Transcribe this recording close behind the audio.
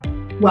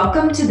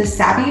Welcome to the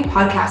Savvy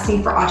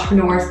Podcasting for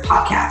Entrepreneurs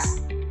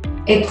podcast,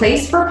 a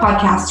place for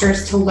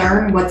podcasters to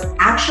learn what's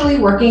actually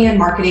working in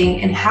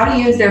marketing and how to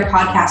use their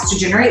podcast to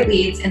generate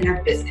leads in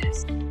their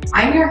business.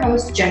 I'm your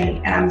host,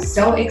 Jenny, and I'm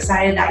so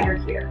excited that you're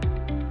here.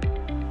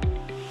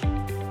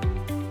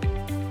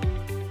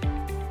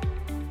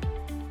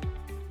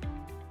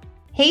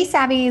 Hey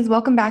Savvies,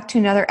 welcome back to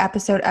another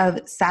episode of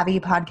Savvy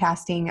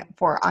Podcasting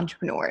for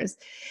Entrepreneurs.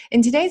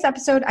 In today's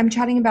episode, I'm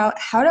chatting about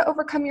how to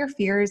overcome your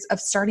fears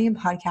of starting a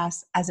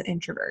podcast as an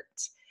introvert.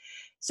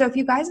 So if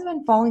you guys have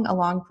been following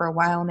along for a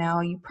while now,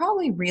 you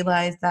probably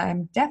realize that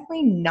I'm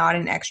definitely not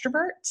an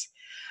extrovert.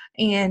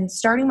 And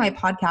starting my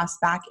podcast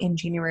back in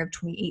January of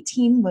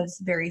 2018 was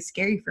very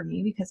scary for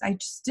me because I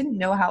just didn't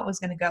know how it was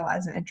going to go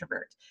as an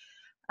introvert.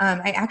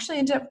 I actually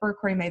ended up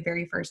recording my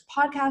very first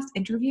podcast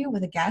interview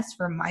with a guest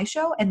from my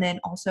show, and then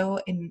also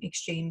in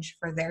exchange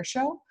for their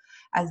show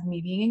as me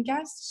being a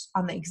guest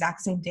on the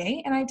exact same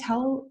day. And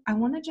I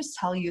want to just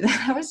tell you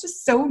that I was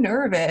just so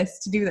nervous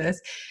to do this.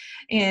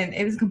 And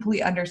it was a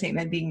complete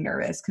understatement being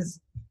nervous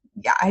because,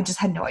 I just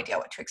had no idea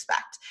what to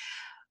expect.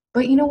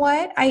 But you know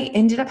what? I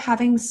ended up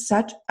having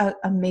such an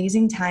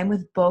amazing time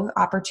with both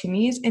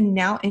opportunities, and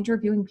now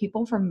interviewing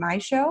people from my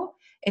show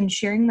and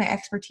sharing my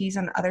expertise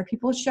on other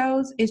people's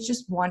shows is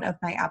just one of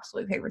my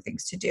absolute favorite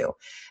things to do.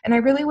 And I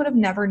really would have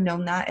never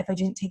known that if I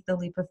didn't take the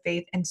leap of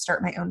faith and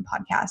start my own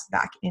podcast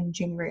back in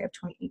January of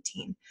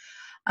 2018.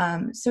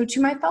 So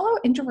to my fellow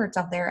introverts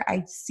out there,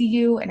 I see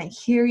you and I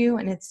hear you,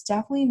 and it's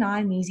definitely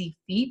not an easy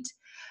feat.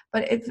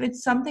 But if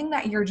it's something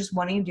that you're just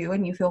wanting to do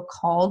and you feel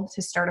called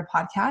to start a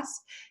podcast,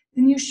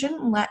 then you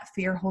shouldn't let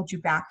fear hold you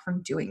back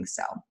from doing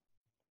so.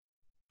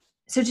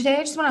 So today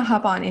I just want to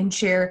hop on and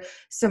share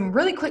some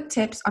really quick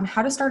tips on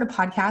how to start a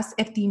podcast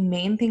if the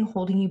main thing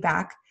holding you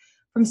back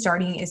from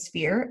starting is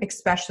fear,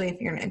 especially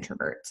if you're an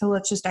introvert. So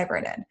let's just dive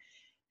right in.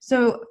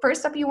 So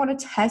first up, you want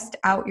to test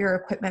out your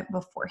equipment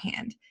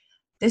beforehand.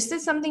 This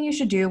is something you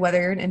should do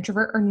whether you're an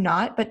introvert or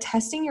not, but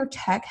testing your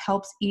tech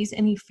helps ease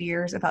any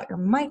fears about your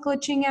mic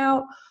glitching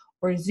out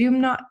or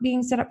Zoom not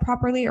being set up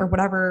properly, or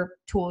whatever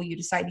tool you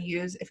decide to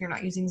use if you're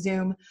not using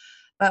Zoom.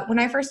 But when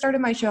I first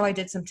started my show, I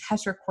did some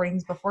test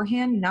recordings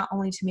beforehand, not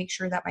only to make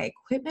sure that my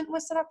equipment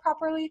was set up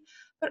properly,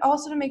 but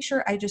also to make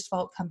sure I just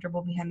felt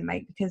comfortable behind the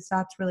mic, because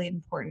that's really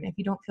important. If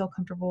you don't feel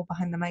comfortable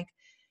behind the mic,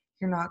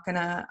 you're not going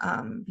to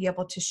be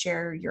able to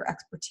share your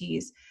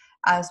expertise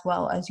as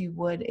well as you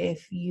would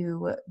if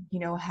you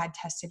had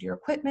tested your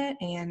equipment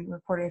and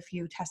recorded a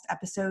few test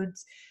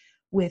episodes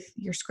with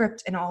your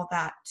script and all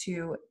that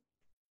to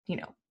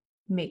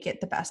make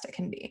it the best it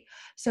can be.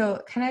 So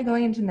kind of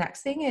going into the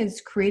next thing is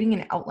creating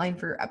an outline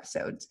for your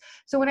episodes.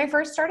 So when I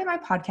first started my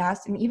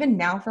podcast, and even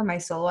now for my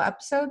solo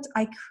episodes,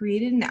 I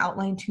created an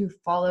outline to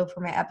follow for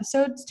my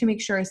episodes to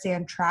make sure I stay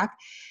on track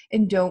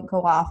and don't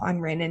go off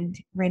on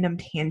random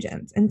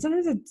tangents. And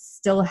sometimes it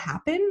still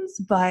happens,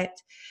 but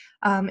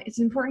it's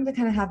important to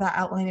kind of have that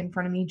outline in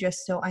front of me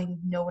just so I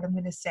know what I'm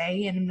going to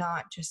say and I'm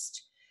not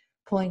just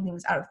pulling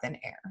things out of thin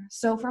air.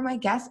 So for my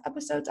guest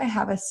episodes, I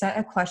have a set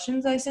of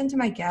questions I send to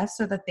my guests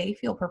so that they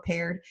feel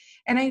prepared.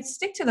 And I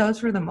stick to those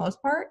for the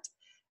most part.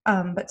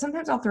 But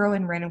sometimes I'll throw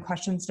in random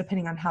questions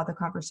depending on how the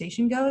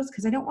conversation goes,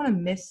 because I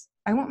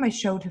want my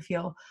show to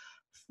feel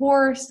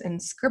forced and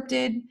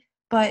scripted.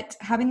 But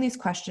having these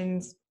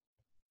questions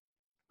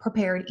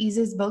prepared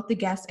eases both the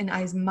guest and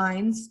I's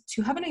minds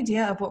to have an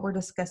idea of what we're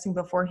discussing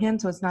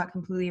beforehand, so it's not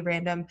completely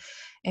random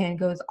and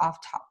goes off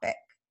topic.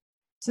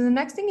 So the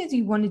next thing is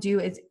you want to do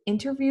is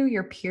interview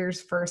your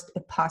peers first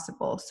if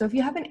possible. So if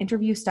you have an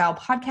interview style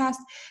podcast,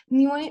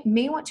 then you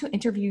may want to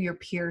interview your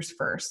peers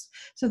first.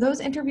 So those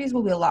interviews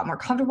will be a lot more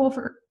comfortable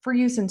for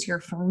you since you're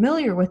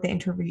familiar with the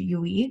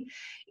interviewee.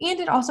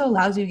 And it also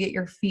allows you to get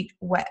your feet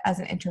wet as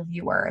an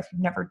interviewer if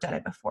you've never done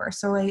it before.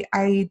 So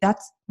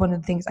that's one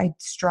of the things I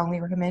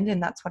strongly recommend,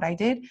 and that's what I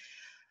did.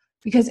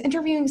 Because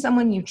interviewing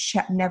someone you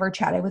never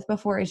chatted with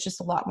before is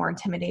just a lot more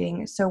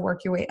intimidating. So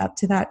work your way up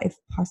to that if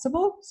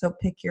possible. So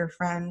pick your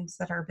friends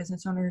that are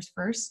business owners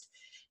first,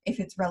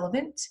 if it's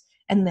relevant,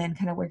 and then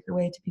kind of work your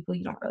way to people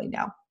you don't really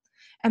know.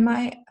 And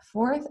my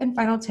fourth and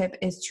final tip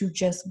is to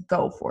just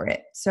go for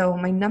it. So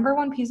my number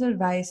one piece of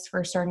advice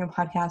for starting a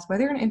podcast,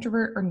 whether you're an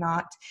introvert or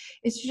not,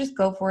 is to just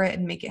go for it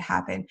and make it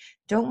happen.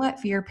 Don't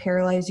let fear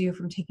paralyze you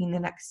from taking the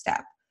next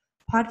step.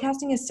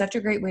 Podcasting is such a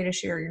great way to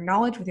share your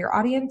knowledge with your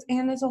audience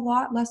and is a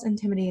lot less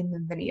intimidating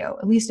than video,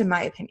 at least in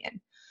my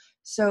opinion.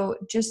 So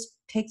just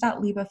take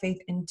that leap of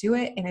faith and do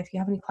it. And if you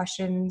have any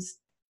questions,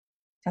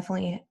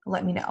 definitely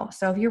let me know.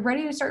 So if you're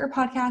ready to start your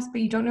podcast,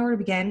 but you don't know where to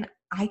begin,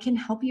 I can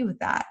help you with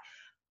that.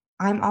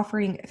 I'm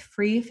offering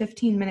free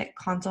 15-minute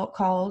consult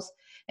calls,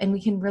 and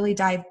we can really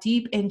dive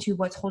deep into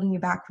what's holding you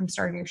back from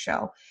starting your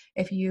show.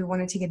 If you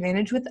want to take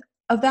advantage of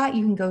that,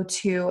 you can go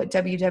to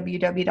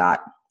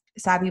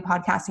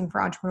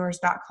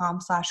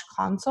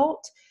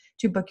www.savvypodcastingforentrepreneurs.com/consult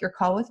to book your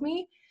call with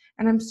me.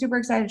 And I'm super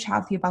excited to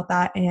chat with you about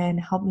that and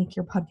help make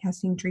your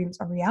podcasting dreams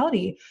a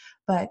reality.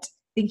 But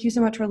thank you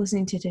so much for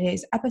listening to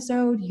today's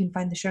episode. You can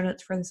find the show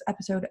notes for this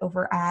episode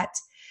over at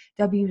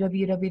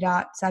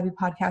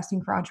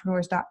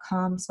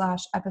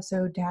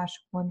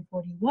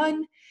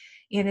www.savvypodcastingforentrepreneurs.com/episode-141.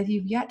 And if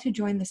you've yet to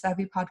join the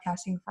Savvy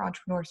Podcasting for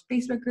Entrepreneurs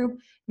Facebook group,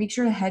 make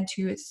sure to head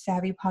to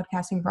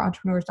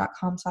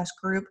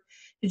savvypodcastingforentrepreneurs.com/group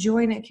to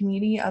join a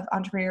community of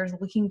entrepreneurs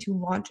looking to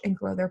launch and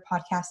grow their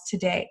podcast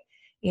today.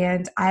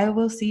 And I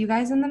will see you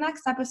guys in the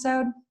next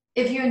episode.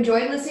 If you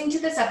enjoyed listening to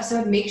this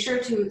episode, make sure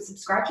to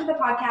subscribe to the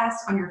podcast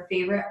on your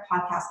favorite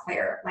podcast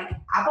player like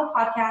Apple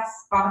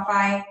Podcasts,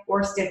 Spotify,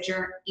 or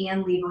Stitcher,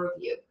 and leave a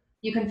review.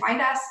 You can find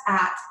us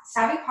at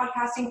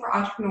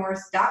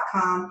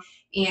savvypodcastingforentrepreneurs.com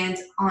and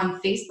on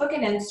Facebook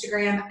and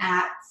Instagram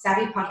at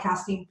Savvy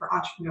Podcasting for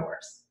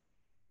Entrepreneurs.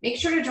 Make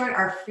sure to join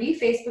our free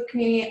Facebook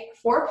community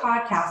for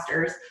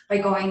podcasters by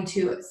going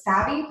to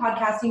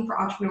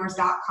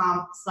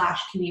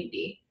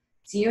savvypodcastingforentrepreneurs.com/community.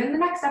 See you in the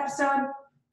next episode.